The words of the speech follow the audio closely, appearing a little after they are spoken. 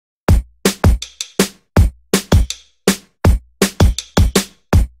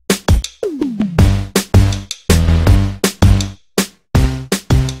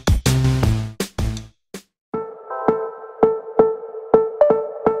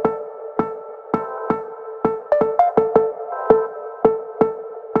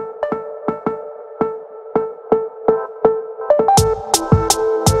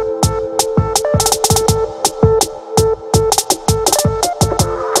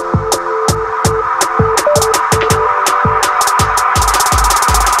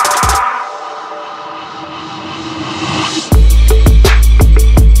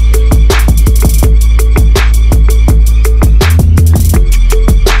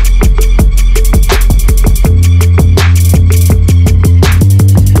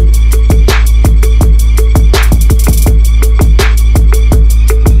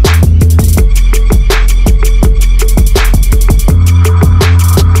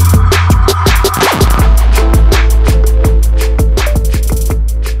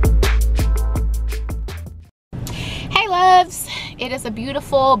a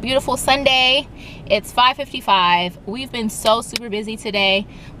beautiful, beautiful Sunday. It's 5:55. We've been so super busy today.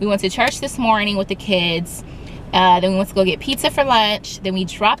 We went to church this morning with the kids. Then we went to go get pizza for lunch. Then we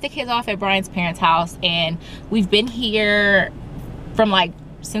dropped the kids off at Brian's parents' house, and we've been here from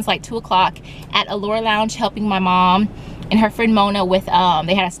since 2 o'clock at Allure Lounge helping my mom and her friend Mona with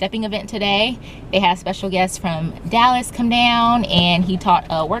they had a stepping event today. They had a special guest from Dallas come down, and he taught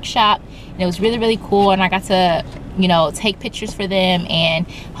a workshop, and it was really, really cool. And I got to, you know, take pictures for them and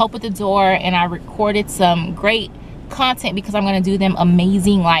help with the door, and I recorded some great content because I'm gonna do them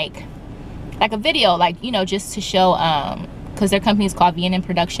amazing like a video, you know, just to show because their company is called VNN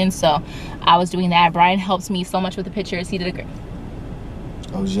Productions. So I was doing that. Brian helps me so much with the pictures. He did a great,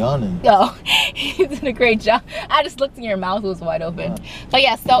 I was yawning. oh, he did a great job. I just looked in your mouth, it was wide open. But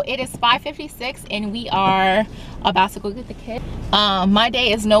yeah, so it is 5:56 and we are about to go get the kid. My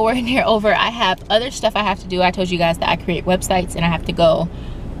day is nowhere near over. I have other stuff I have to do. I told you guys that I create websites, and I have to go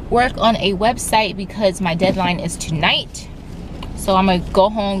work on a website because my deadline is tonight. So I'm gonna go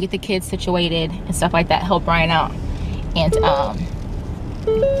home, get the kids situated and stuff like that, help Brian out, and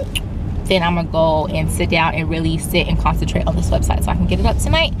then I'm gonna go and sit down and really sit and concentrate on this website so I can get it up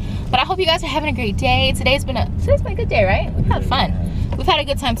tonight. But I hope you guys are having a great day. Today's been a good day, right? We've had fun. We've had a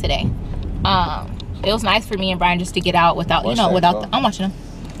good time today. It was nice for me and Brian just to get out without, you know, I'm watching them,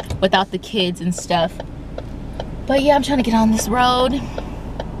 without the kids and stuff. But yeah, I'm trying to get on this road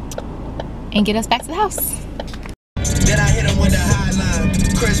and get us back to the house. Then I hit him with the high line.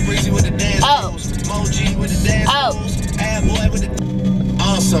 Chris Breezy with the dance moves. Moji with the dance moves. Ad boy with the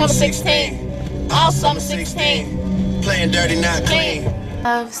all summer 16. All summer 16. Playing dirty, not clean.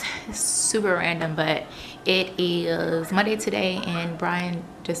 It's super random, but it is Monday today, and Brian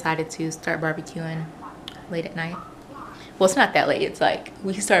decided to start barbecuing late at night. Well, it's not that late. It's like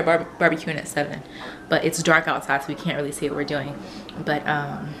we started barbecuing at 7, but it's dark outside, so we can't really see what we're doing. But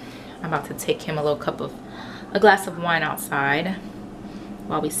I'm about to take him a glass of wine outside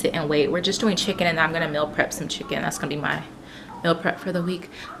while we sit and wait. We're just doing chicken, and I'm gonna meal prep some chicken. That's gonna be my meal prep for the week.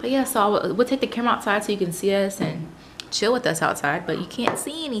 But yeah, so we'll take the camera outside so you can see us and chill with us outside, but you can't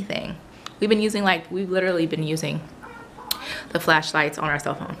see anything. We've literally been using the flashlights on our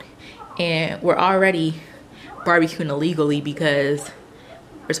cell phone, and we're already barbecuing illegally because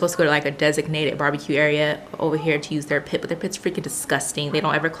we're supposed to go to a designated barbecue area over here to use their pit, but their pit's freaking disgusting. They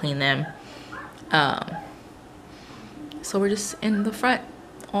don't ever clean them. So we're just in the front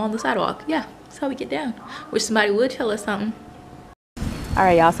on the sidewalk. Yeah, that's how we get down. Wish somebody would tell us something. All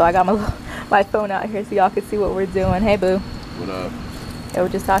right, y'all, so I got my phone out here so y'all can see what we're doing. Hey, boo. What up? Yeah, we're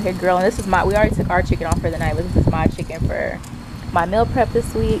just out here grilling. This is we already took our chicken off for the night, but this is my chicken for my meal prep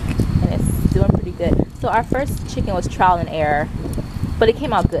this week, and it's doing pretty good. So our first chicken was trial and error, but it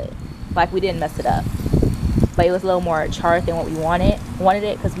came out good. We didn't mess it up. But it was a little more charred than what we wanted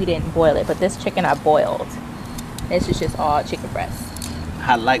it because we didn't boil it. But this chicken I boiled. This is just all chicken breast.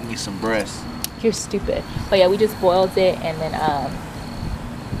 I like me some breast. You're stupid. But yeah, we just boiled it, and then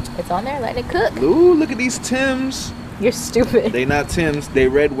it's on there letting it cook. Ooh, look at these Tims. You're stupid. They not Tims, they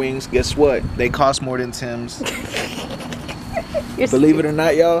Red Wings. Guess what? They cost more than Tims. Believe it or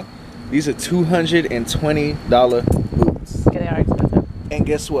not, y'all, these are $220 boots. Yeah, they are expensive. And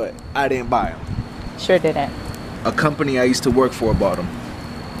guess what? I didn't buy them. Sure didn't. A company I used to work for bought them.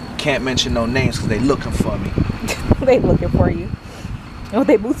 Can't mention no names because they looking for me. They looking for you. They want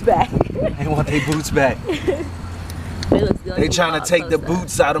their boots back. They want their boots back. They trying to take the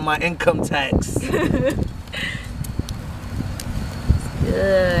boots out of my income tax.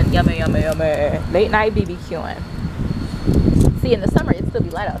 Good. Yummy, yummy, yummy. Late night BBQing. See, in the summer, it'd still be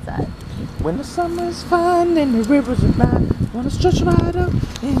light outside. When the summer's fine and the rivers are by, wanna stretch right up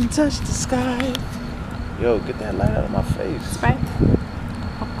and touch the sky. Yo, get that light out of my face. Right.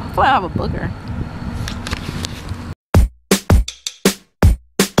 Hopefully I have a booger.